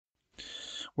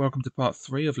Welcome to part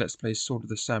 3 of Let's Play Sword of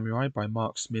the Samurai by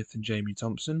Mark Smith and Jamie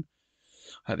Thomson.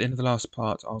 At the end of the last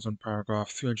part, I was on paragraph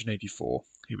 384.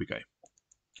 Here we go.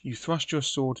 You thrust your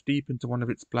sword deep into one of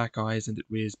its black eyes and it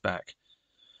rears back,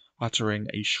 uttering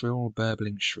a shrill,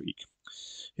 burbling shriek.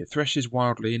 It threshes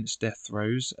wildly in its death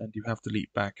throes, and you have to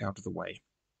leap back out of the way.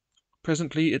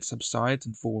 Presently it subsides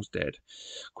and falls dead.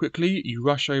 Quickly you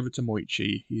rush over to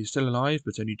Moichi. He is still alive,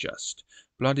 but only just.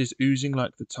 Blood is oozing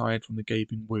like the tide from the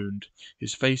gaping wound.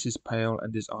 His face is pale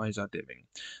and his eyes are dimming.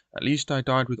 At least I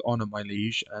died with honour, my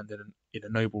liege, and in a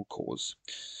noble cause.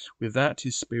 With that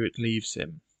his spirit leaves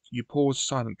him. You pause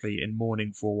silently in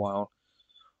mourning for a while,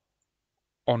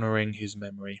 honouring his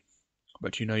memory.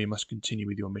 But you know you must continue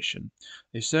with your mission.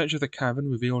 A search of the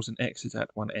cavern reveals an exit at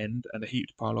one end and a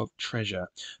heaped pile of treasure,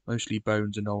 mostly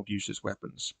bones and old useless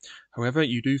weapons. However,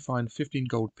 you do find 15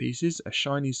 gold pieces, a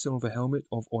shiny silver helmet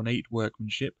of ornate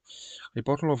workmanship, a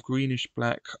bottle of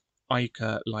greenish-black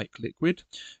ichor-like liquid,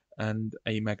 and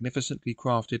a magnificently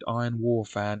crafted iron war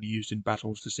fan used in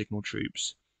battles to signal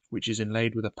troops, which is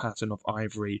inlaid with a pattern of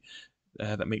ivory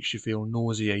that makes you feel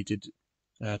nauseated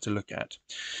to look at.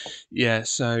 Yeah,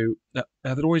 so that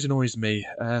always annoys me.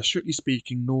 Strictly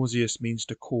speaking, nauseous means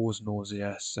to cause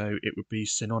nausea, so it would be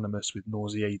synonymous with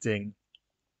nauseating.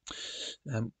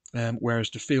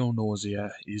 Whereas to feel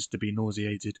nausea is to be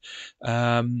nauseated.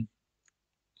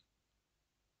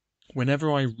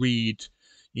 Whenever I read,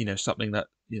 something that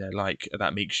like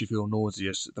that makes you feel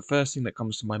nauseous, the first thing that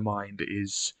comes to my mind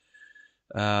is,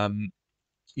 that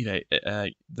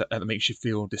makes you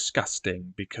feel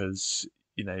disgusting because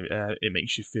it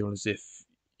makes you feel as if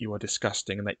you are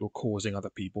disgusting and that you're causing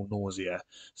other people nausea.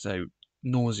 So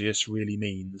nauseous really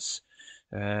means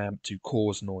to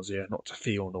cause nausea, not to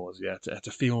feel nausea.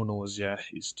 To feel nausea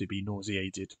is to be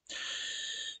nauseated.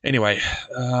 Anyway,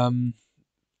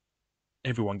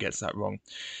 everyone gets that wrong.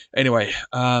 Anyway,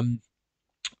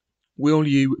 will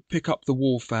you pick up the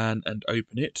war fan and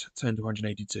open it? Turn to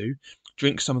 182.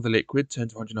 Drink some of the liquid. Turn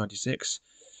to 196.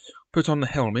 Put on the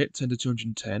helmet, turn to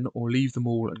 210, or leave them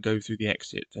all and go through the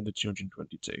exit, turn to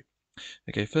 222.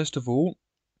 Okay, first of all,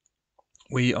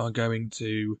 we are going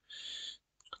to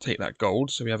take that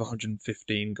gold, so we have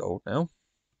 115 gold now.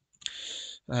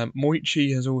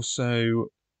 Moichi has also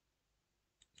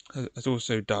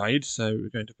died, so we're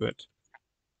going to put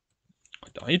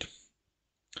died,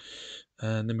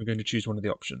 and then we're going to choose one of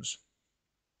the options.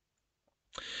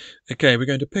 Okay, we're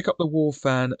going to pick up the war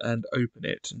fan and open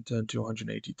it and turn to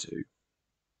 182.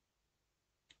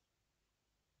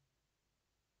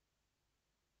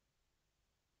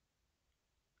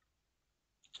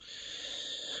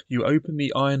 You open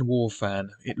the iron war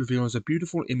fan. It reveals a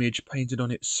beautiful image painted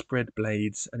on its spread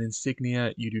blades, an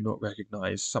insignia you do not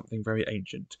recognize, something very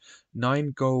ancient.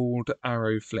 9 gold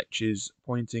arrow fletches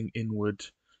pointing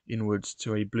inwards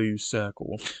to a blue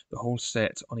circle. The whole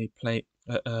set on a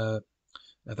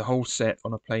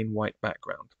plain white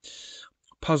background.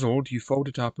 Puzzled, you fold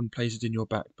it up and place it in your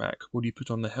backpack. Will you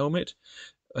put on the helmet?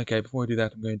 Okay, before I do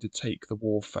that, I'm going to take the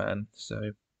war fan.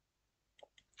 So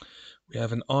we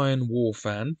have an iron war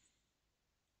fan.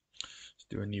 Let's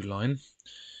do a new line.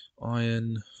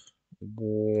 Iron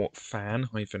war fan,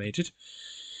 hyphenated.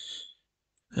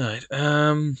 Alright,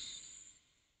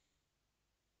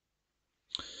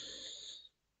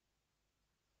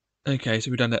 okay, so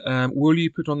we've done that. Will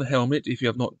you put on the helmet if you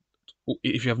have not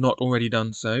already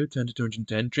done so? Turn to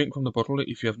 210. Drink from the bottle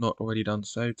if you have not already done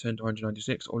so. Turn to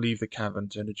 196, or leave the cavern.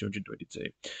 Turn to 222.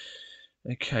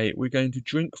 Okay, we're going to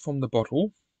drink from the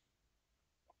bottle.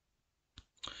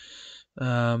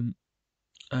 And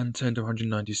turn to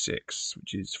 196,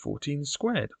 which is 14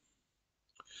 squared.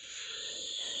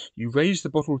 You raise the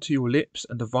bottle to your lips,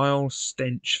 and a vile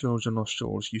stench fills your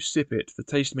nostrils. You sip it. The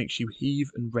taste makes you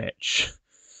heave and retch.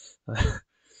 But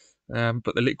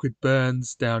the liquid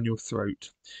burns down your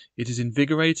throat. It is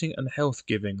invigorating and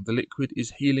health-giving. The liquid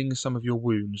is healing some of your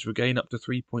wounds. Regain up to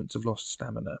 3 points of lost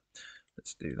stamina.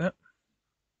 Let's do that.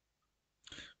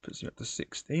 Puts you up to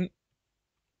 16.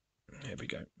 There we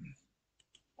go.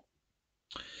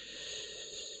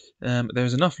 There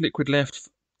is enough liquid left.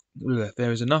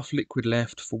 There is enough liquid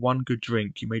left for one good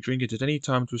drink. You may drink it at any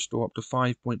time to restore up to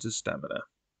 5 points of stamina.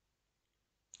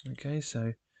 Okay,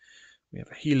 so we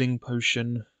have a healing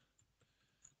potion.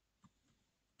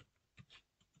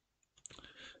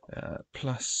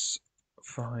 Plus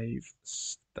 5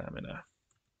 stamina.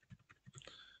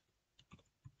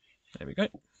 There we go.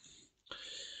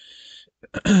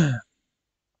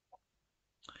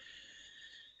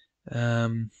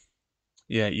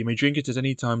 Yeah, you may drink it at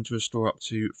any time to restore up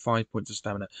to 5 points of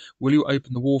stamina. Will you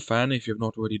open the war fan if you have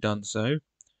not already done so?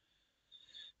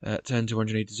 Turn to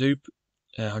 182.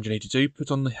 182.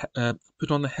 Put on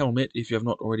the helmet if you have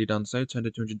not already done so. Turn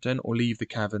to 210, or leave the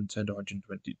cavern. Turn to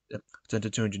 120. Turn to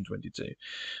 222.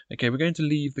 Okay, we're going to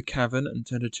leave the cavern and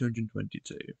turn to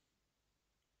 222.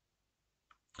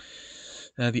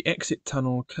 The exit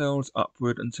tunnel curls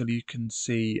upward until you can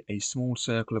see a small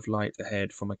circle of light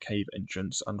ahead from a cave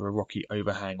entrance under a rocky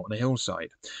overhang on a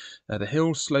hillside. The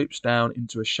hill slopes down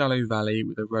into a shallow valley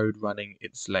with a road running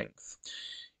its length.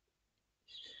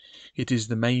 It is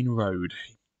the main road.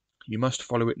 You must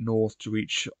follow it north to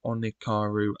reach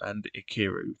Onikaru and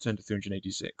Ikiru. Turn to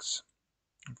 386.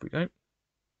 Here we go.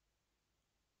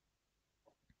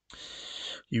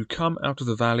 You come out of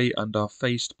the valley and are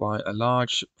faced by a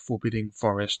large, forbidding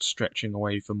forest stretching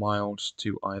away for miles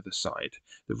to either side.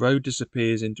 The road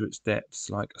disappears into its depths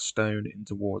like a stone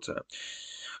into water.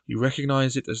 You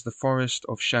recognize it as the Forest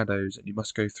of Shadows, and you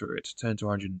must go through it. Turn to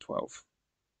 112.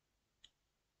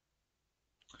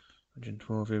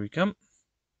 112, here we come.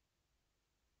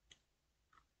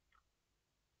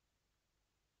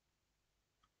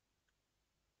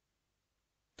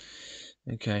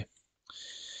 Okay.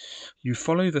 You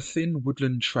follow the thin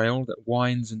woodland trail that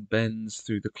winds and bends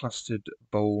through the clustered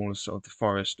boles of the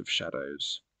Forest of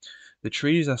Shadows. The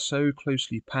trees are so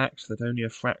closely packed that only a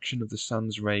fraction of the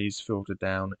sun's rays filter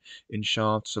down in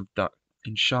shafts of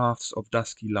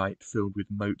dusky light filled with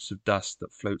motes of dust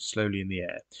that float slowly in the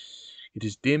air. It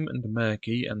is dim and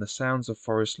murky, and the sounds of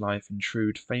forest life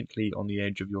intrude faintly on the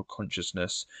edge of your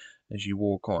consciousness as you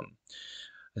walk on,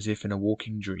 as if in a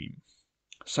walking dream.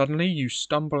 Suddenly you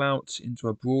stumble out into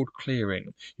a broad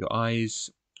clearing, your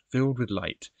eyes filled with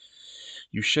light.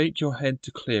 You shake your head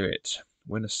to clear it,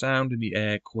 when a sound in the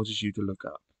air causes you to look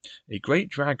up. A great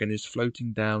dragon is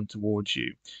floating down towards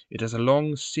you. It has a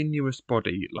long, sinuous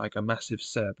body like a massive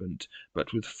serpent,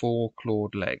 but with 4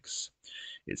 clawed legs.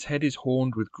 Its head is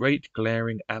horned with great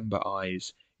glaring amber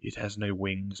eyes. It has no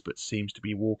wings, but seems to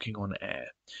be walking on air.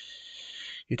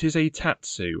 It is a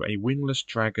Tatsu, a wingless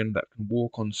dragon that can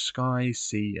walk on sky,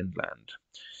 sea, and land.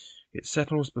 It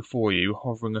settles before you,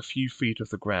 hovering a few feet off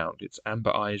the ground. Its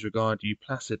amber eyes regard you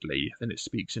placidly, then it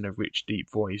speaks in a rich, deep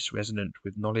voice, resonant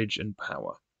with knowledge and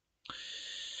power.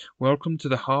 Welcome to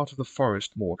the heart of the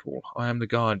forest, mortal. I am the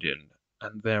guardian,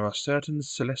 and there are certain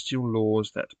celestial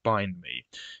laws that bind me.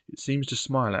 It seems to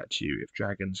smile at you, if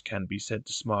dragons can be said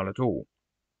to smile at all.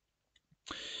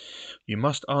 You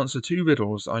must answer 2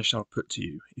 riddles I shall put to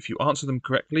you. If you answer them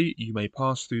correctly, you may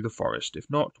pass through the forest. If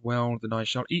not, well, then I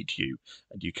shall eat you,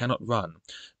 and you cannot run.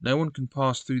 No one can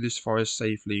pass through this forest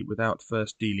safely without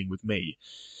first dealing with me.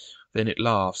 Then it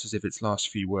laughs as if its last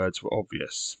few words were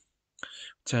obvious.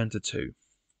 Turn to 2.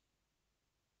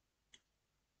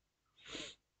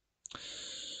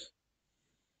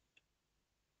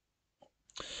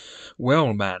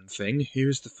 Well, man-thing, here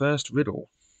is the first riddle.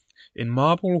 In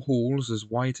marble halls as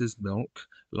white as milk,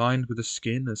 lined with a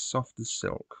skin as soft as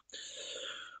silk,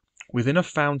 within a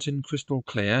fountain crystal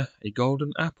clear, a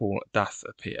golden apple doth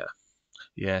appear.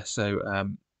 Yeah, so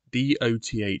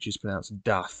D-O-T-H is pronounced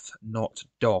doth, not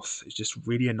doth. It's just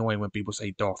really annoying when people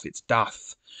say doth. It's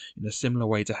doth, in a similar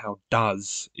way to how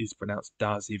does is pronounced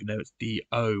does, even though it's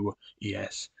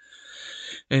D-O-E-S.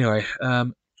 Anyway,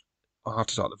 I'll have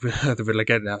to start the riddle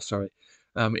again now, sorry.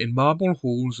 In marble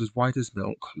halls as white as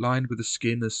milk, lined with a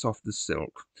skin as soft as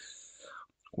silk,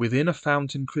 within a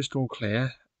fountain crystal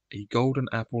clear, a golden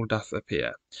apple doth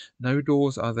appear. No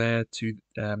doors are there to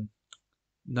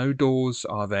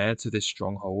this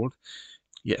stronghold,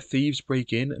 yet thieves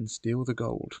break in and steal the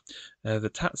gold. The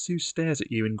Tatsu stares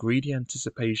at you in greedy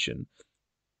anticipation.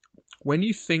 When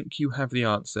you think you have the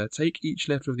answer, take each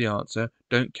letter of the answer.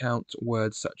 Don't count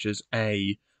words such as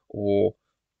a or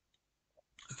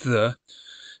the.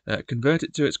 Convert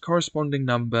it to its corresponding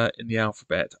number in the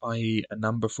alphabet, i.e. a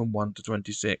number from 1 to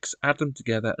 26. Add them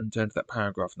together and turn to that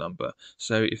paragraph number.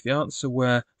 So if the answer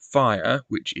were fire,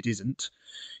 which it isn't,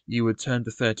 you would turn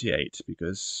to 38,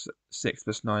 because 6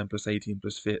 plus 9 plus 18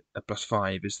 plus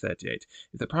 5 is 38.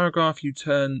 If the paragraph you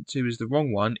turn to is the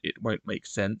wrong one, it won't make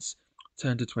sense.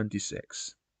 Turn to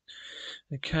 26.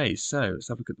 Okay, so let's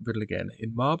have a look at the riddle again.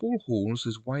 In marble halls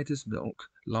as white as milk,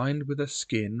 lined with a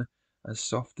skin as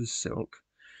soft as silk,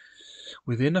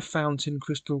 within a fountain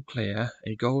crystal clear,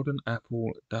 a golden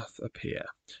apple doth appear.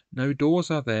 No doors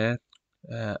are there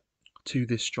to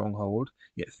this stronghold,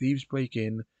 yet thieves break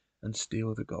in and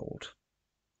steal the gold.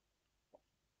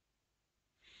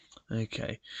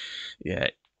 Okay, yeah,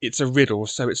 it's a riddle,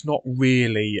 so it's not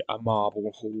really a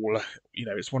marble hall. You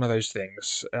know, it's one of those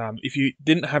things. If you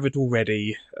didn't have it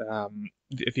already,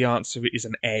 the answer is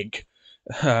an egg,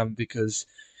 because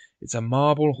It's a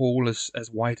marble hall as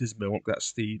white as milk.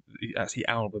 That's the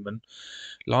albumen,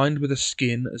 lined with a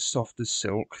skin as soft as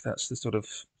silk. That's the sort of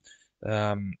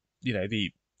you know,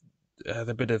 the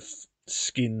bit of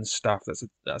skin stuff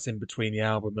that's in between the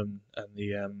albumen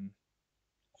and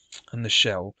the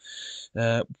shell.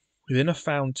 Uh, Within a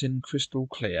fountain, crystal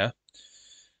clear.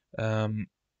 Um,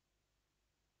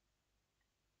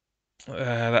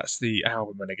 that's the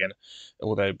albumen again,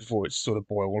 although before it's sort of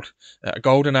boiled. A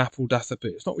golden apple doth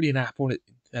appear. It's not really an apple.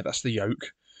 That's the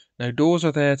yolk. No doors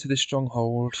are there to this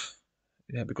stronghold.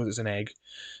 Yeah, because it's an egg.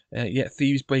 Yet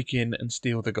thieves break in and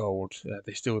steal the gold.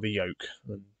 They steal the yolk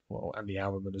and the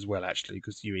albumen as well, actually,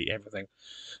 because you eat everything.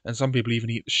 And some people even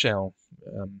eat the shell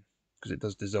because it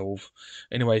does dissolve.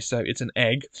 Anyway, so it's an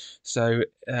egg. So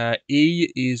E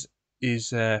is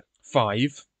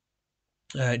 5.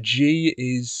 G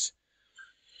is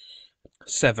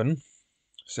 7.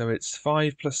 So it's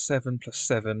 5 plus 7 plus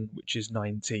 7, which is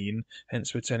 19.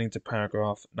 Hence, returning to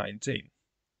paragraph 19.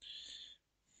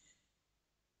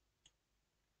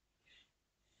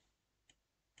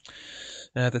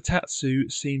 The Tatsu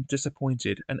seemed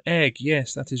disappointed. An egg,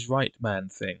 yes, that is right, man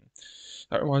thing.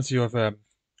 That reminds you of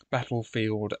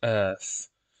Battlefield Earth,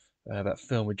 that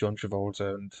film with John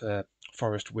Travolta and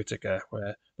Forrest Whitaker,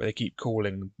 where they keep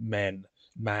calling men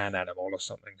man animal or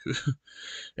something.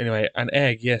 Anyway, an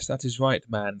egg, yes, that is right,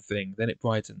 man thing. Then it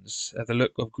brightens, the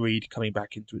look of greed coming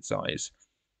back into its eyes.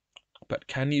 But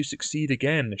can you succeed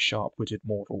again, sharp-witted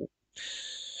mortal?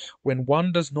 When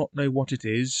one does not know what it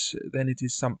is, then it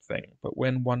is something. But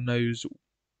when one knows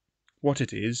what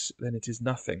it is, then it is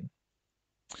nothing.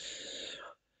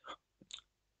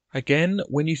 Again,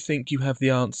 when you think you have the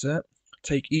answer,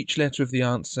 take each letter of the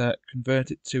answer, convert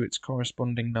it to its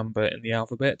corresponding number in the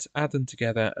alphabet, add them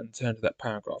together, and turn to that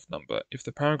paragraph number. If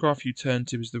the paragraph you turn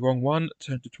to is the wrong one,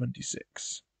 turn to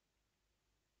 26.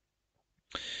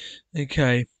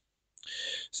 Okay,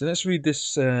 so let's read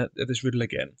this riddle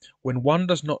again. When one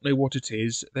does not know what it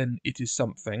is, then it is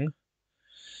something.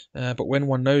 But when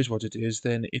one knows what it is,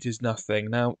 then it is nothing.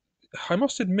 Now, I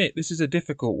must admit, this is a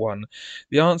difficult one.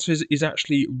 The answer is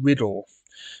actually riddle,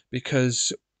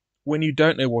 because when you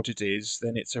don't know what it is,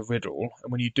 then it's a riddle,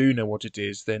 and when you do know what it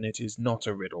is, then it is not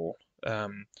a riddle.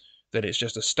 Then it's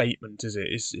just a statement, is it?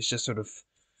 It's just sort of,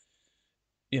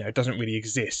 it doesn't really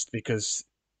exist because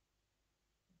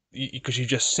you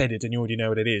just said it and you already know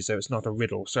what it is, so it's not a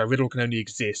riddle. So a riddle can only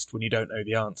exist when you don't know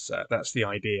the answer. That's the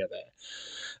idea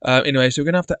there. Anyway, so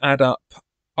we're going to have to add up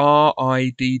R,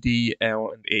 I, D, D,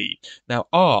 L, and E. Now,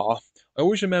 R, I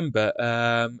always remember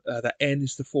that N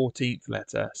is the 14th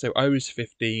letter. So O is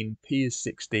 15, P is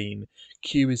 16,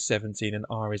 Q is 17, and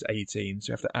R is 18.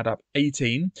 So we have to add up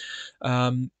 18.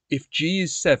 If G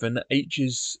is 7, H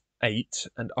is 8,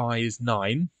 and I is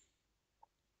 9.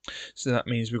 So that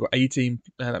means we've got 18.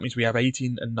 That means we have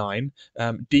 18 and 9.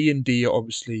 D and D are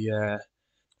obviously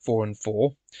 4 and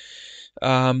 4.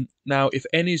 Now, if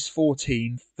N is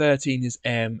 14, 13 is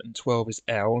M, and 12 is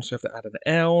L. So we have to add an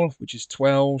L, which is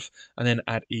 12, and then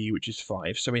add E, which is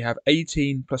 5. So we have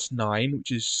 18 plus 9,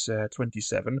 which is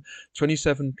 27.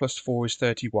 27 plus 4 is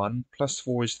 31, plus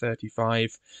 4 is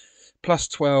 35, plus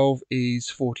 12 is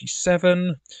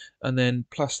 47, and then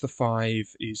plus the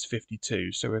 5 is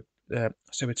 52. So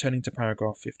we're turning to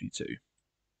paragraph 52.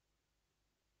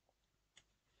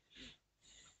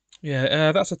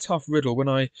 Yeah, that's a tough riddle. When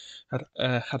I had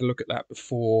a look at that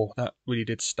before, that really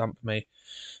did stump me.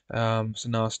 It's a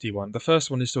nasty one. The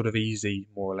first one is sort of easy,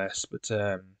 more or less, but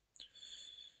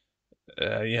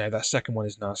yeah, that second one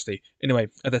is nasty. Anyway,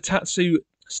 the Tatsu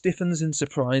stiffens in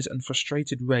surprise and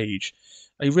frustrated rage.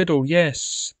 A riddle,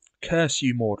 yes. Curse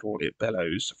you, mortal, it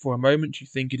bellows. For a moment you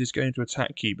think it is going to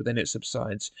attack you, but then it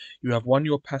subsides. You have won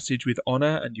your passage with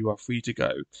honour, and you are free to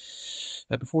go.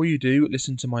 Before you do,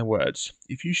 listen to my words.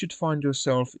 If you should find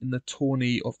yourself in the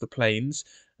tourney of the plains,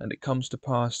 and it comes to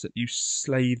pass that you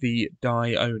slay the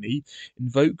Dai Oni,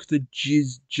 invoke the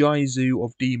Jizu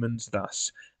of demons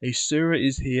thus. A Sura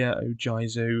is here, O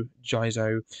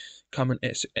Jizo.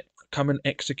 Come and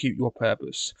execute your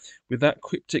purpose. With that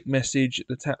cryptic message,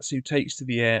 the Tatsu takes to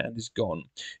the air and is gone.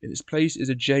 In its place is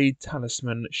a jade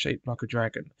talisman shaped like a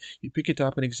dragon. You pick it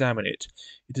up and examine it.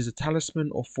 It is a talisman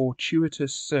of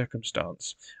fortuitous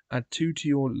circumstance. Add 2 to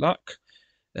your luck,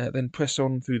 then press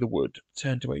on through the wood.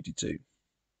 Turn to 82.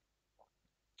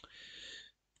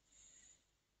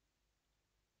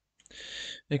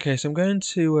 Okay, so I'm going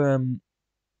to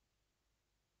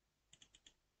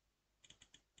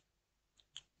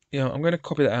I'm going to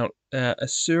copy that out.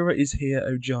 Asura is here,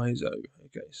 O Jizo.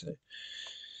 Okay, so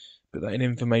put that in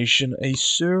information.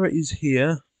 Asura is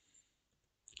here.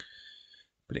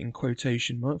 Put it in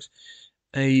quotation marks.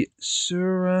 A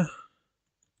Sura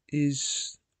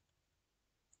is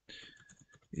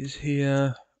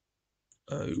here.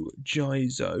 Oh,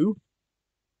 Jizo.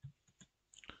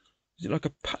 Is it like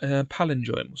a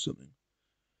palindrome or something?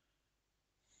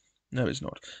 No, it's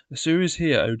not. Asura is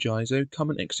here, O Jizo. Come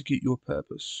and execute your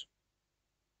purpose.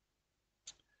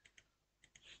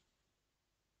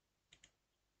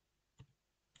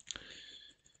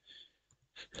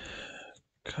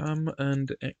 Come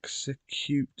and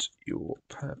execute your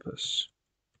purpose.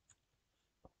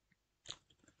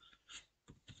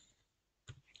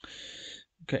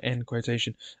 Okay, end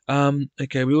quotation.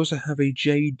 Okay, we also have a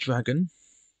jade dragon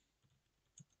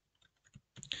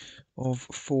of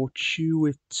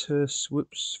fortuitous.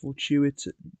 Whoops,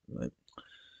 fortuitous.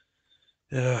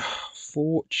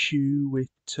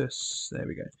 Fortuitous. There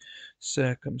we go.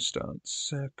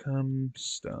 Circumstance.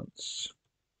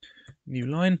 New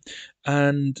line,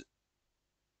 and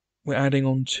we're adding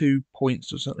on 2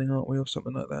 points or something, aren't we, or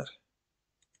something like that?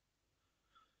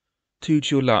 2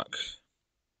 to your luck.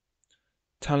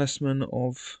 Talisman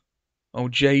of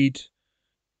Jade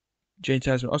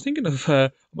Talisman. I was thinking of I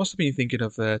must have been thinking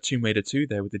of Tomb Raider 2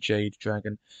 there with the Jade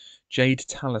Dragon. Jade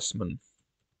Talisman.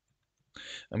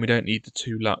 And we don't need the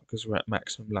 2 luck because we're at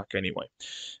maximum luck anyway.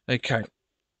 Okay.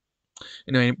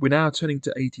 Anyway, we're now turning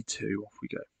to 82. Off we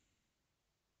go.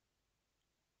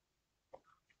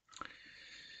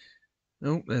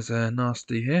 Oh, there's a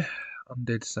nasty here.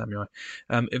 Undead samurai.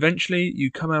 Eventually, you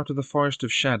come out of the forest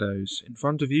of shadows. In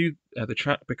front of you, the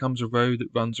track becomes a road that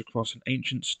runs across an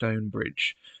ancient stone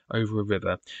bridge over a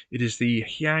river. It is the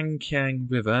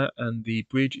Hyangkiang River, and the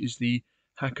bridge is the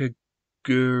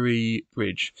Hakaguri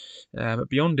Bridge.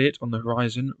 Beyond it, on the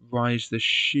horizon, rise the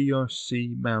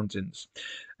Shiosi Mountains.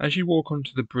 As you walk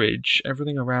onto the bridge,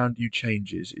 everything around you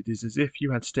changes. It is as if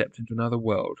you had stepped into another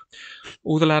world.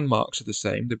 All the landmarks are the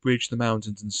same, the bridge, the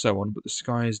mountains, and so on, but the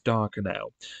sky is darker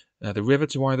now. The river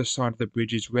to either side of the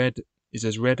bridge is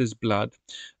as red as blood,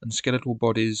 and skeletal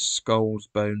bodies, skulls,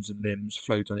 bones, and limbs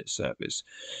float on its surface.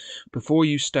 Before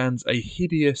you stands a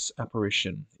hideous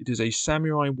apparition. It is a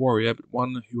samurai warrior, but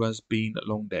one who has been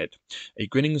long dead. A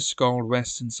grinning skull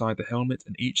rests inside the helmet,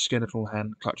 and each skeletal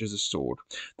hand clutches a sword.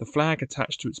 The flag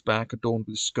attached to its back, adorned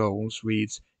with skulls,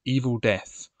 reads Evil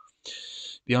Death.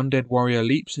 The undead warrior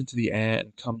leaps into the air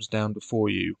and comes down before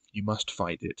you. You must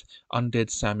fight it. Undead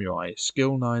samurai.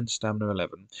 Skill 9, stamina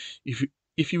 11.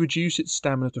 If you reduce its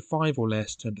stamina to 5 or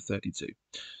less, turn to 32.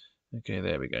 Okay,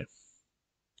 there we go.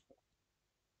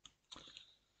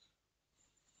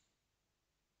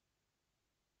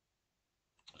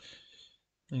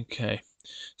 Okay,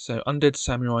 so undead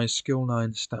samurai, skill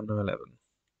 9, stamina 11.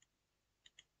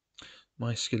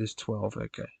 My skill is 12,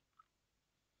 okay.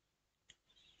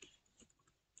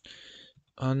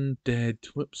 Dead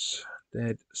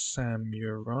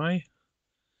samurai.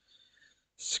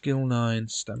 Skill 9,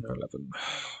 stamina 11.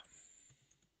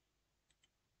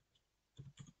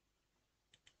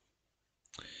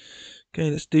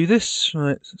 Okay, let's do this.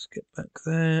 Right, let's get back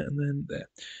there and then there.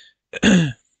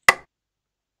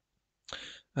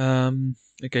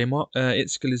 Okay,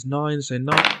 its skill is 9, so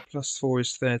 9 plus 4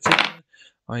 is 13.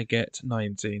 I get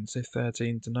 19, so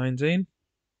 13 to 19.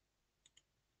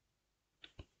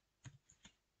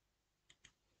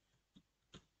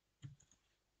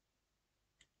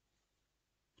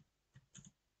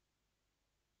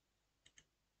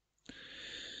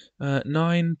 Uh,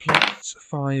 9 plus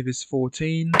 5 is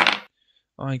 14.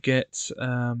 I get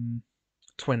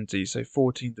 20, so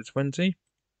 14 to 20.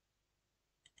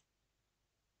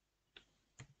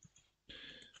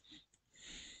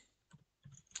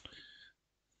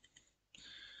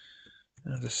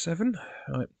 And a 7.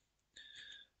 Right.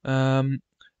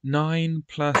 9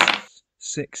 plus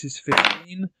 6 is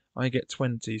 15. I get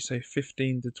 20, so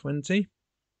 15 to 20.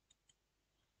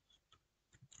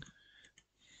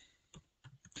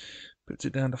 Puts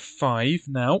it down to 5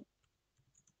 now.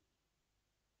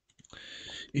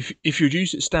 If you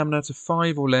reduce its stamina to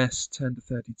 5 or less, turn to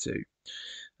 32,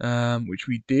 which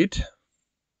we did.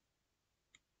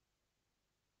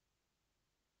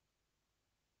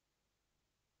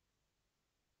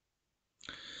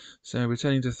 So we're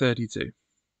turning to 32.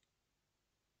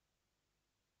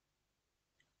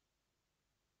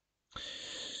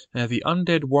 Now the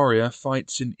undead warrior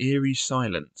fights in eerie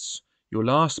silence. Your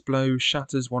last blow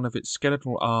shatters one of its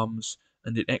skeletal arms,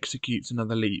 and it executes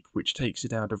another leap, which takes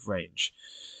it out of range.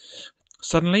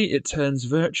 Suddenly, it turns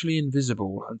virtually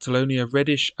invisible until only a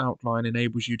reddish outline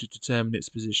enables you to determine its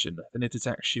position. Then it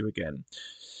attacks you again.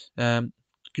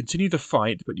 Continue the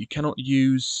fight, but you cannot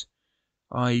use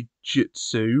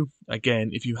Aijutsu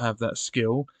again if you have that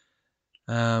skill.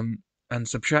 and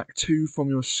subtract 2 from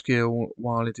your skill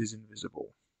while it is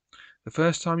invisible. The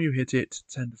first time you hit it,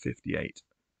 10 to 58.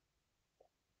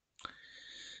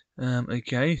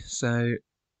 Okay, so you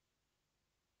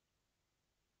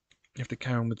have to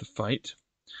carry on with the fight.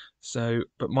 So,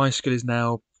 but my skill is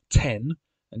now 10,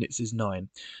 and its is 9.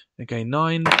 Okay,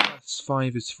 9 plus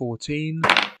 5 is 14.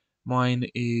 Mine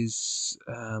is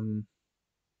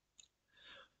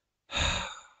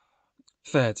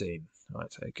 13.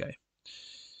 Right, okay.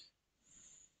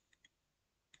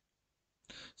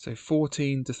 So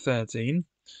 14 to 13,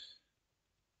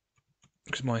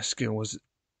 because my skill was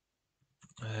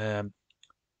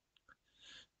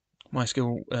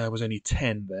only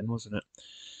 10 then, wasn't it?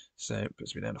 So it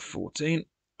puts me down to 14.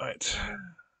 Right,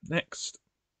 next.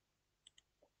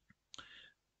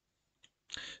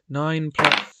 9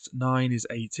 plus 9 is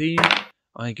 18.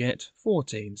 I get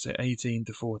 14. So 18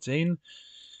 to 14.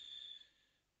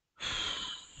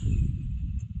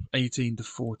 18 to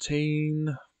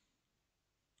 14.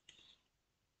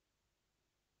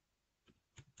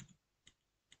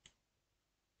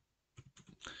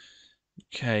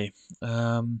 Okay.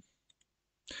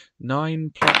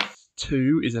 9 plus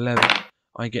 2 is 11.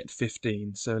 I get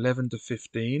 15. So 11 to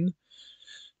 15.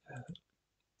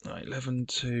 Right, 11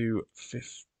 to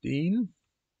 15.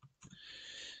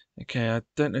 Okay, I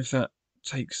don't know if that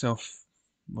takes off.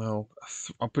 Well,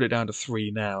 I'll put it down to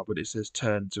 3 now, but it says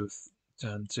turn to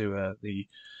the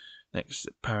next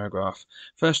paragraph.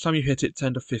 First time you hit it,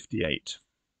 10 to 58.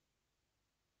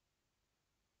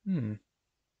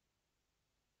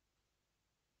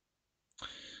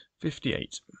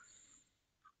 58.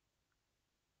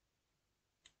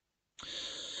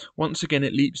 Once again,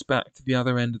 it leaps back to the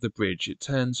other end of the bridge. It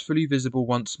turns fully visible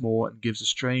once more and gives a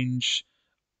strange,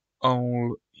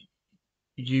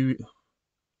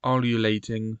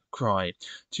 ululating cry.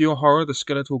 To your horror, the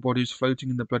skeletal bodies floating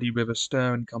in the bloody river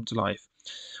stir and come to life.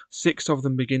 6 of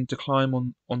them begin to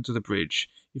climb onto the bridge.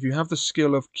 If you have the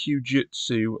skill of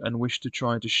Kyujutsu and wish to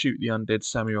try to shoot the undead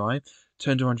samurai,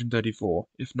 turn to 134.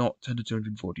 If not, turn to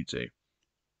 242.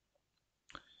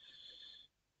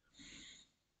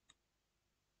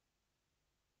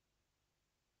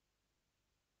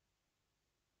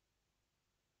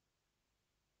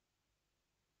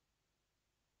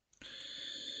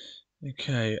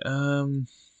 Okay,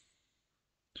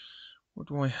 what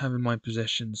do I have in my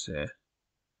possessions here?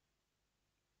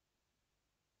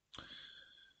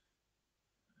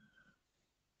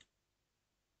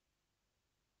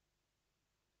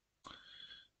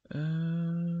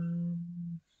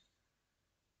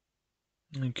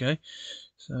 Okay,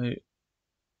 so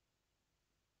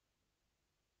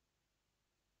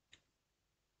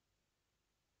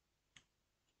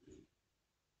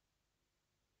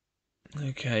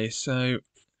okay, so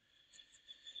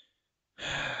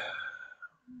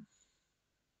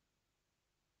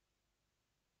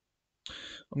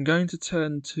I'm going to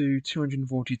turn to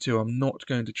 242. I'm not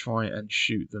going to try and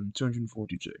shoot them.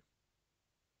 242.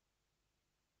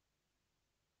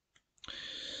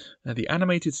 The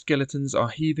animated skeletons are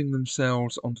heaving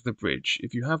themselves onto the bridge.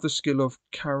 If you have the skill of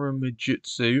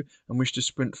Karamijutsu and wish to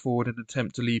sprint forward and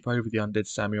attempt to leap over the undead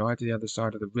samurai to the other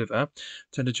side of the river,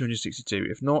 turn to 262.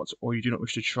 If not, or you do not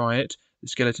wish to try it, the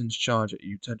skeletons charge at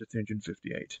you. Turn to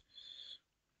 358.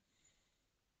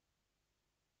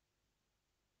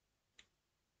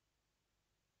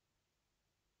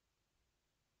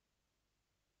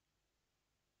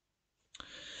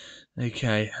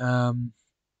 Okay,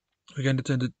 we're going to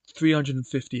turn to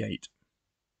 358.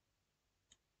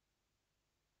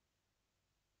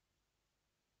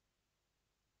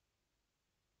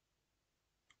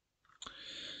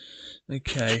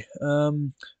 Okay,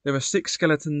 there are 6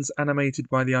 skeletons animated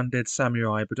by the undead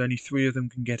samurai, but only 3 of them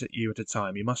can get at you at a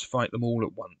time. You must fight them all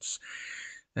at once.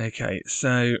 Okay,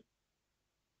 so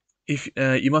if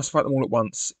you must fight them all at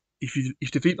once. If you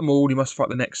defeat them all, you must fight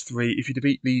the next 3. If you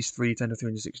defeat these 3, turn to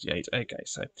 368. Okay,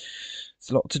 so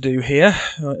it's a lot to do here.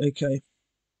 Right, okay.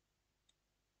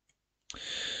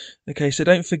 Okay, so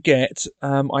don't forget,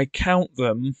 I count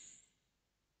them.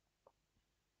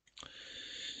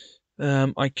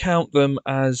 I count them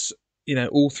as, you know,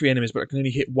 all 3 enemies, but I can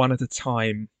only hit 1 at a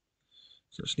time.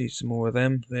 So I just need some more of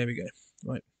them. There we go.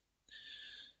 Right.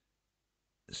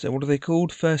 So what are they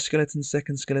called? First skeleton,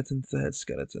 second skeleton, third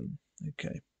skeleton.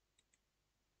 Okay.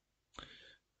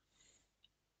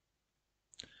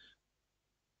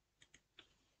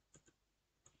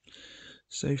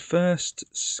 So first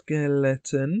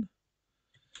skeleton,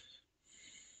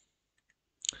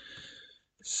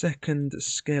 second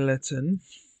skeleton,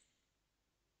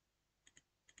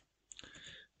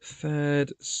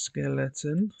 third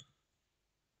skeleton,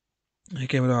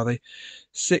 Okay, what are they?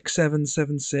 6, 7,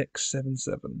 7, 6, 7,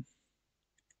 7.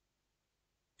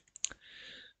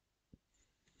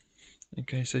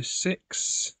 Okay, so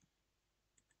 6,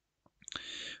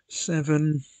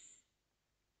 7,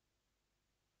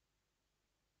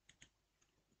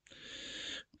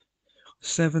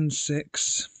 7,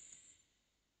 6,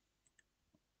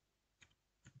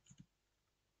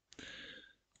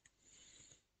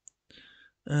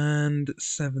 and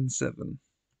 7, 7.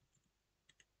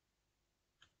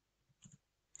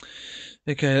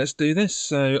 Okay, let's do this.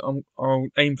 So I'll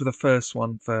aim for the first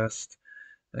one first.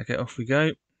 Okay, off we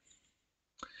go.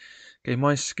 Okay,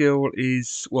 my skill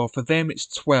is, well, for them it's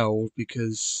 12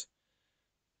 because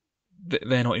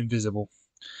they're not invisible.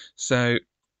 So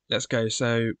let's go.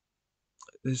 So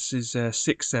this is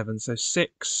 6, 7. So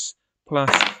 6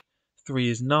 plus 3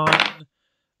 is 9.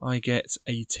 I get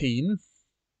 18.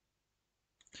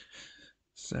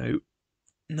 So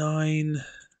 9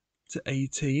 to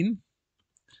 18.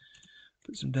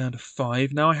 Puts them down to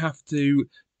 5. Now I have to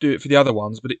do it for the other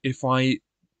ones, but if I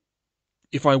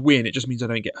win, it just means I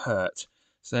don't get hurt.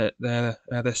 So they're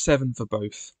 7 for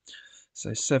both.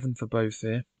 So 7 for both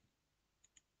here.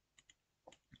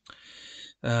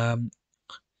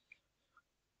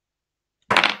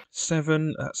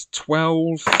 7, that's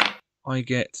 12. I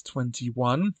get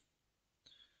 21.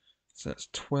 So that's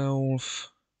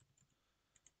 12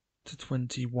 to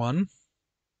 21.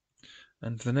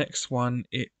 And for the next one,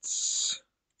 it's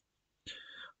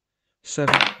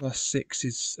 7 plus 6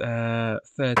 is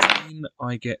 13.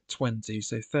 I get 20.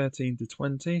 So 13 to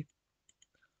 20.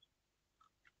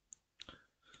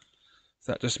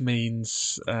 So that just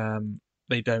means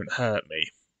they don't hurt me.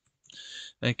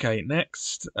 Okay,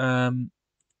 next.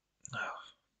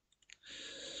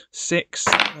 6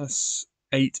 plus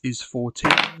 8 is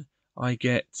 14. I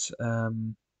get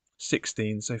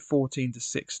 16. So 14 to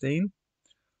 16.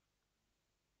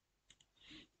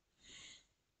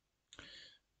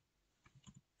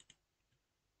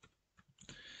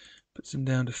 Puts them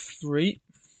down to 3.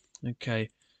 Okay,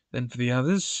 then for the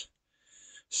others.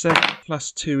 7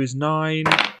 plus 2 is 9.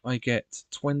 I get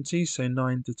 20, so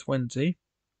 9 to 20.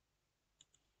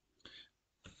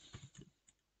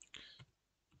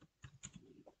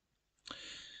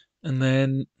 And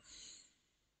then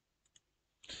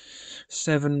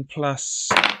 7 plus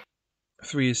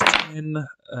 3 is 10.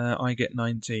 I get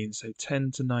 19, so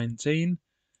 10 to 19.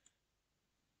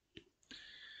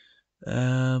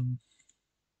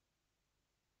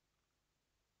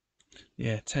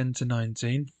 Yeah, 10 to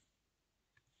 19.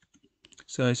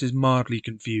 So this is mildly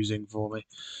confusing for me.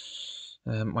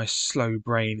 My slow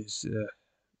brain is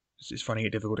finding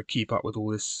it difficult to keep up with all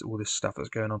this stuff that's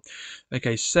going on.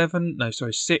 Okay, 6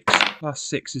 plus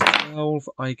 6 is 12.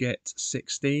 I get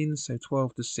 16, so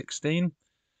 12 to 16.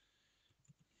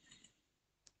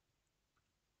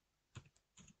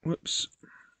 Whoops.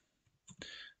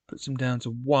 Puts them down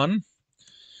to 1.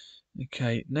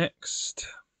 Okay, next.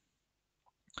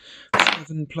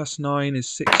 7 plus 9 is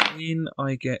 16.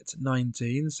 I get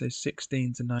 19, so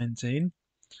 16 to 19.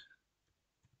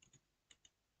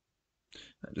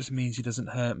 That just means he doesn't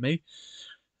hurt me.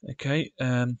 Okay,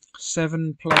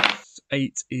 7 plus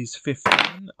 8 is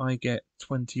 15. I get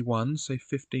 21, so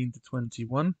 15 to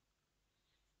 21.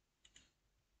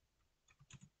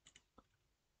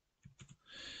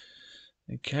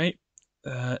 Okay,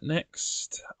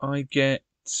 next I get,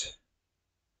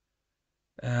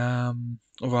 or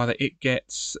rather it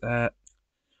gets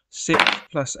 6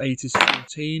 plus 8 is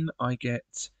 14. I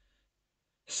get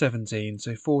 17,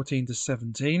 so 14 to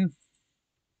 17.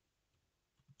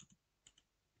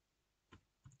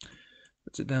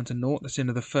 Puts it down to 0. That's the end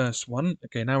of the first one.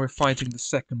 Okay, now we're fighting the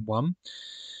second one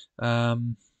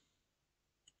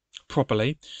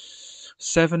properly.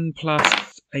 7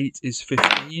 plus 8 is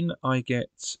 15. I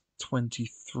get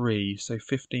 23, so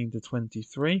 15 to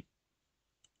 23.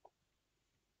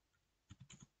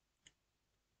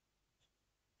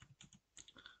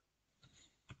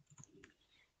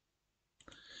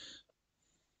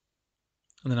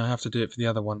 And then I have to do it for the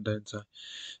other one, don't I?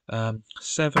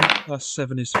 7 plus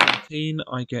 7 is 14.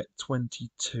 I get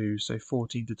 22, so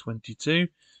 14 to 22.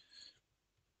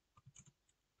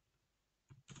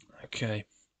 Okay.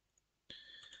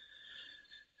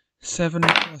 7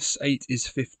 plus 8 is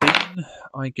 15.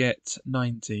 I get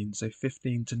 19, so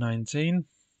 15 to 19.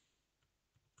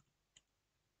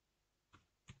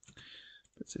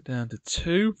 Puts it down to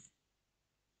 2.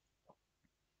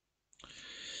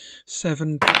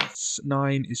 7 plus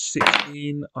 9 is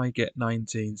 16. I get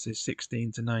 19, so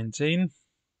 16 to 19.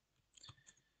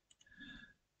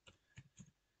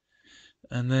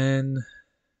 And then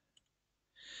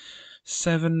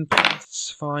 7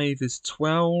 plus 5 is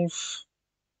 12.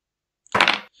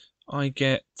 I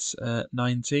get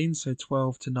 19, so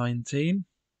 12 to 19.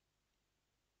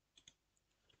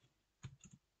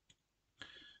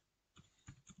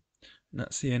 And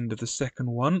that's the end of the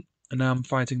second one. And now I'm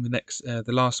fighting the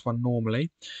last one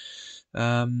normally.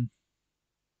 7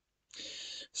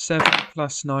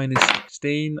 plus 9 is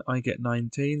 16. I get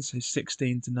 19, so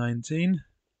 16 to 19.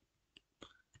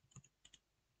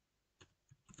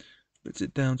 Puts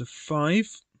it down to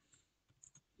 5.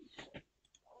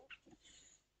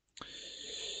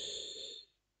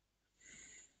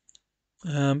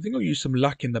 I think I'll use some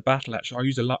luck in the battle, actually. I'll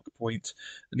use a luck point.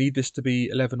 I need this to be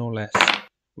 11 or less,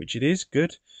 which it is.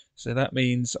 Good. So that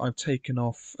means I've taken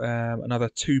off another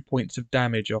 2 points of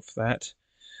damage off that.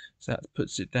 So that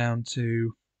puts it down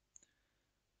to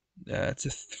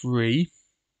 3.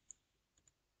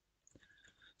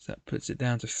 So that puts it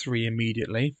down to 3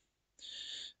 immediately.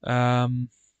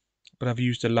 But I've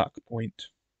used a luck point.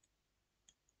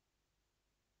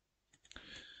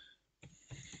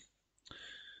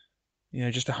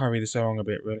 Just to hurry this along a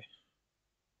bit, really.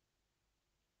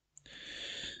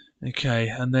 Okay,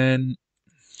 and then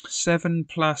 7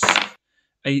 plus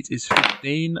 8 is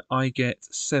 15. I get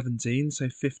 17, so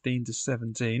 15 to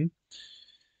 17.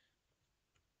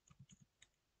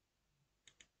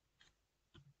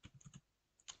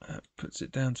 That puts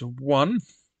it down to 1.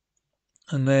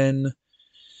 And then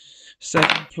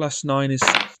 7 plus 9 is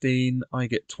 16. I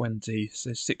get 20,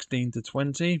 so 16 to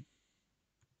 20.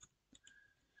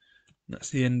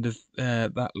 That's the end of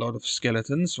that lot of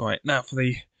skeletons. Right, now for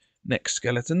the next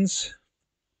skeletons.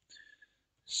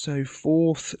 So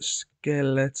 4th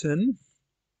skeleton.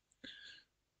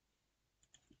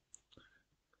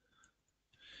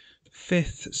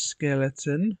 5th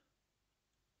skeleton.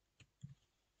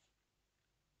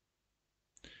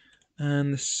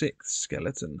 And the 6th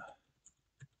skeleton.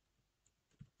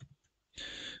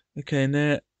 Okay, and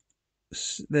their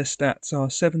stats are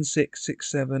 7, 6,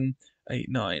 6, 7, 8,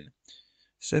 9.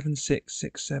 7, 6,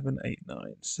 6, 7, 8,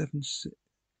 9. 7, 6.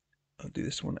 I'll do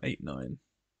this one, 8, 9.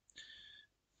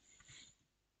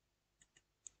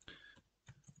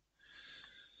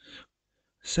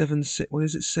 7, 6. What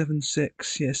is it? 7,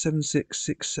 6. Yeah, 7, 6,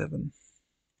 6, 7.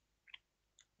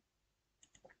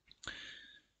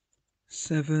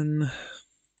 7,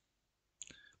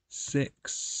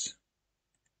 6,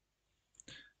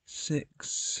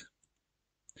 6,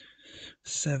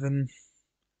 7,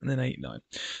 and then 8, 9.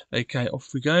 Okay,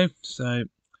 off we go. So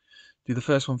do the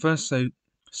first one first. So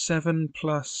 7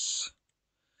 plus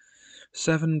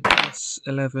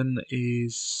 11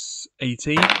 is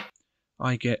 18.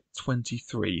 I get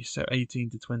 23. So 18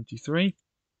 to 23.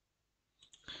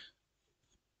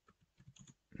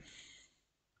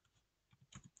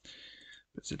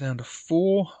 Puts it down to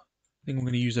 4. I think I'm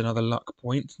going to use another luck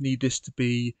point. Need this to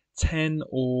be 10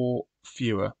 or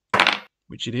fewer,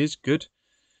 which it is. Good.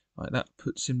 Right, that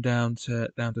puts him down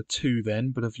to 2 then,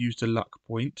 but I've used a luck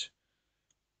point.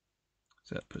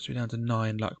 So that puts me down to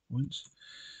 9 luck points.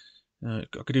 I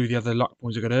could do the other luck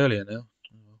points I got earlier now.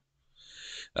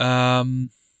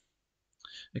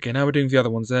 Okay, now we're doing the other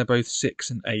ones. They're both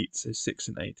 6 and 8, so 6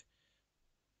 and 8.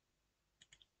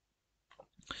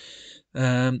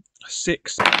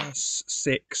 6 plus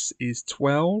 6 is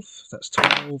 12. That's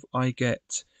 12. I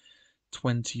get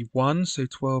 21, so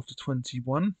 12 to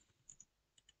 21.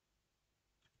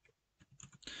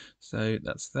 So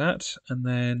that's that. And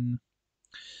then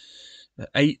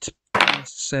 8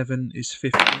 plus 7 is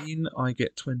 15. I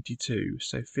get 22,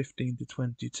 so 15 to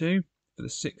 22 for the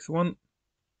 6th one.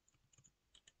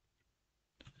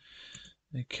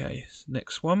 Okay,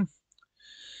 next one.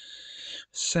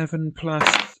 7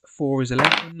 plus 4 is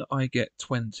 11. I get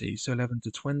 20, so 11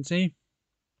 to 20.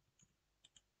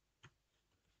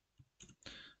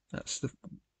 That's the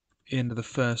end of the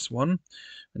first one.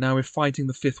 And now we're fighting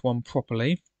the 5th one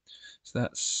properly. So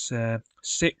that's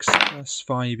 6 plus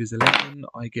 5 is 11.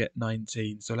 I get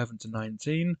 19, so 11 to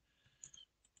 19.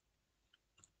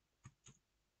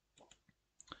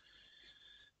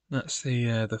 That's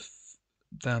the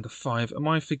down to 5. Am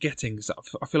I forgetting?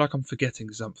 I feel like I'm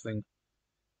forgetting something.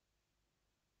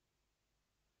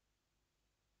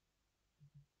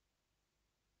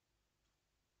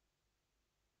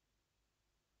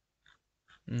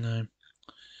 No.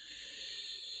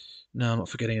 No, I'm not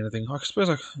forgetting anything. I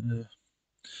suppose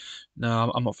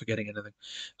no, I'm not forgetting anything.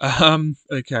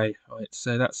 Okay, right.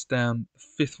 So that's down.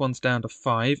 The 5th one's down to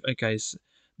 5. Okay, so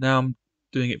now I'm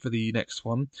doing it for the next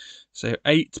one. So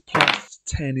 8 plus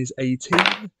 10 is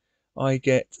 18. I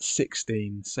get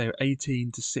 16. So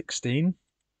 18 to 16.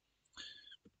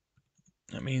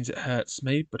 That means it hurts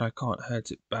me, but I can't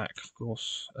hurt it back, of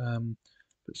course.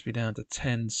 Puts me down to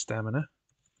 10 stamina.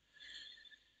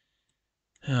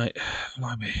 Alright,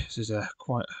 blimey, this is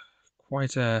quite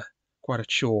a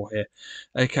chore here.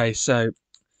 Okay, so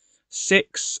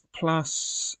 6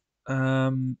 plus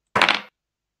 4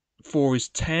 is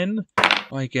 10.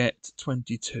 I get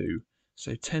 22.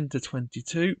 So 10 to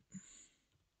 22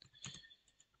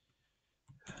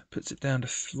 puts it down to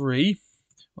 3.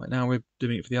 Right now we're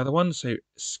doing it for the other one. So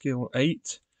skill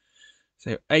 8.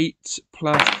 So 8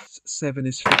 plus 7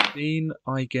 is 15.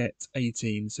 I get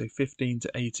 18. So 15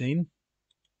 to 18.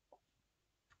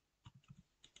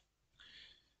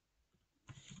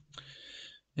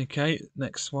 Okay,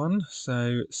 next one.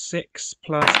 So 6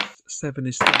 plus 7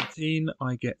 is 13.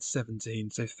 I get 17.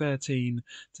 So 13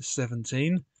 to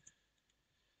 17.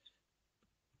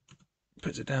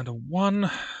 Puts it down to 1.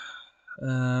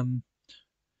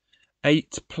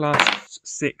 8 plus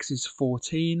 6 is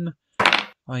 14.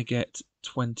 I get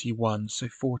 21. So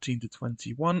 14 to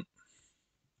 21.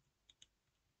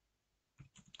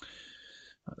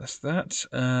 That's that.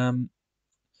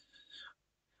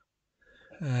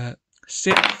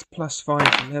 6 plus 5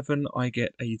 is 11. I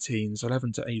get 18. So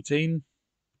 11 to 18.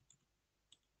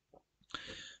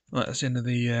 Right, that's the end of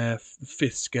the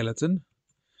 5th skeleton.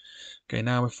 Okay,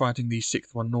 now we're fighting the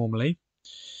 6th one normally.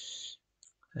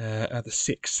 The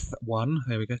 6th one.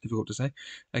 There we go. Difficult to say.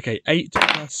 Okay, 8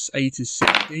 plus 8 is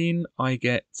 16. I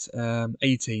get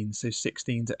 18. So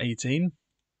 16 to 18.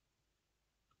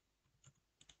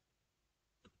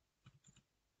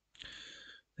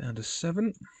 Down to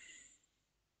 7.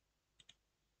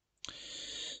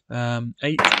 8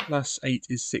 plus 8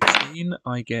 is 16.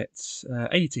 I get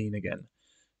 18 again.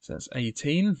 So that's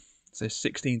 18. So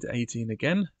 16 to 18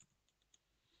 again.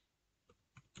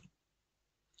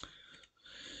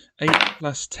 8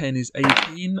 plus 10 is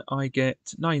 18. I get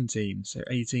 19. So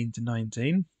 18 to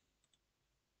 19.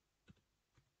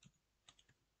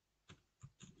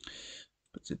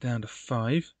 Puts it down to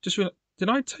 5. Just realized, did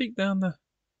I take down the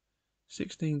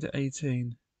 16 to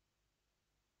 18?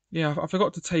 Yeah, I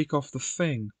forgot to take off the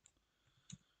thing.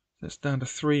 That's down to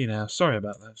 3 now. Sorry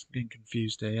about that. I'm getting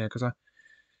confused here. Yeah, because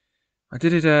I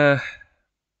did it.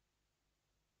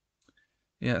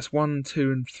 Yeah, it's 1,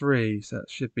 2, and 3. So that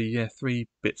should be 3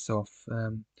 bits off.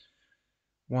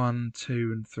 1,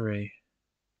 2, and 3.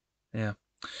 Yeah.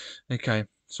 Okay.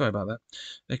 Sorry about that.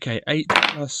 Okay. 8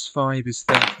 plus 5 is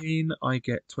 13. I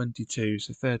get 22.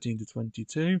 So 13 to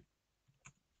 22.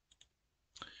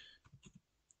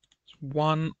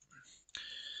 1.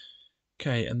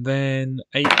 Okay, and then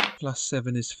 8 plus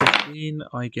 7 is 15.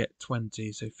 I get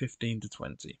 20. So 15 to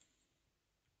 20.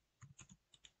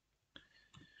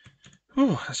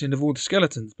 Oh, that's the end of all the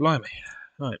skeletons. Blimey.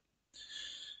 Right.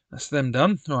 That's them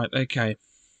done. Right, okay.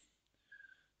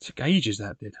 Took ages,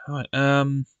 that did. Right.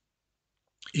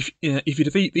 If you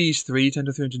defeat these 3, 10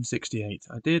 to 368.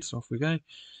 I did, so off we go.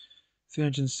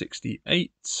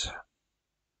 368.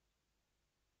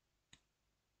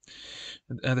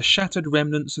 The shattered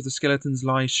remnants of the skeletons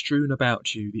lie strewn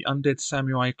about you. The undead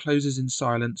samurai closes in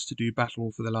silence to do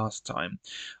battle for the last time.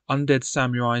 Undead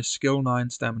samurai, skill 9,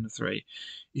 stamina 3.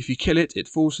 If you kill it, it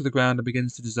falls to the ground and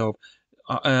begins to dissolve.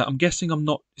 I'm guessing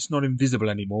it's not invisible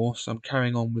anymore, so I'm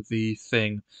carrying on with the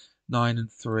thing. 9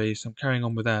 and 3, so I'm carrying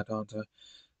on with that, aren't I?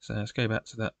 So let's go back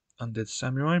to that undead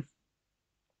samurai.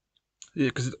 Yeah,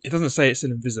 because it doesn't say it's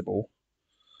still invisible.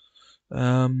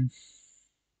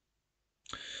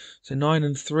 So 9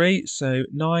 and 3. So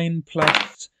 9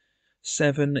 plus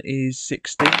 7 is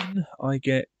 16. I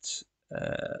get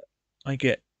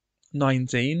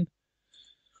 19.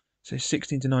 So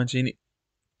 16 to 19.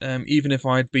 Even if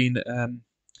I'd been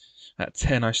at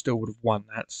 10, I still would have won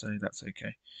that. So that's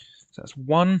okay. So that's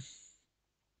 1.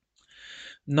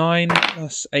 9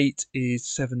 plus 8 is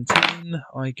 17.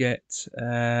 I get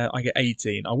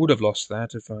 18. I would have lost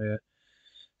that if I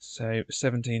so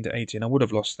 17 to 18. I would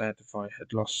have lost that if I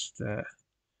had lost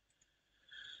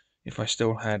if I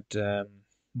still had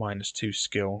 -2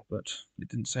 skill, but it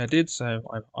didn't say I did, so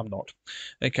I'm not.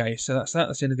 Okay, so that's that.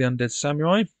 That's the end of the undead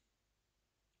samurai.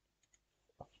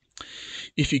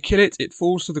 If you kill it, it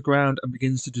falls to the ground and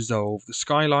begins to dissolve. The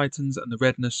sky lightens and the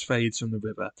redness fades from the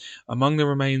river. Among the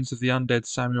remains of the undead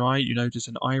samurai, you notice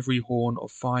an ivory horn of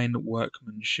fine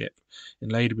workmanship,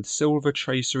 inlaid with silver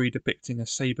tracery depicting a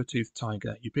saber-toothed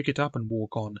tiger. You pick it up and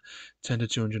walk on. 10 to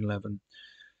 211.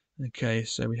 Okay,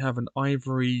 so we have an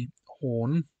ivory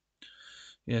horn.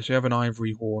 Yes, we have an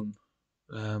ivory horn.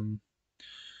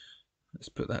 Let's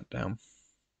put that down.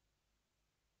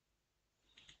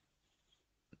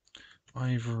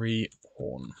 Ivory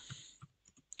horn.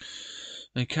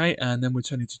 Okay, and then we're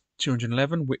turning to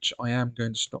 211, which I am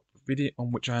going to stop the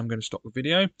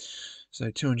video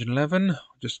So 211, I'll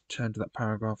just turn to that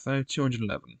paragraph though.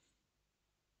 211.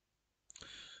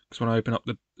 Because when I open up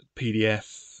the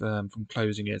PDF from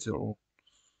closing it, it'll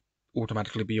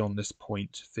automatically be on this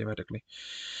point, theoretically.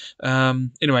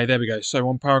 Anyway, there we go. So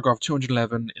on paragraph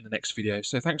 211 in the next video.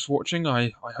 So thanks for watching.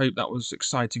 I hope that was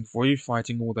exciting for you,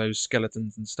 fighting all those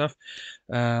skeletons and stuff.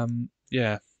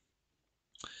 Yeah.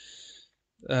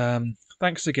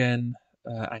 Thanks again,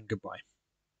 and goodbye.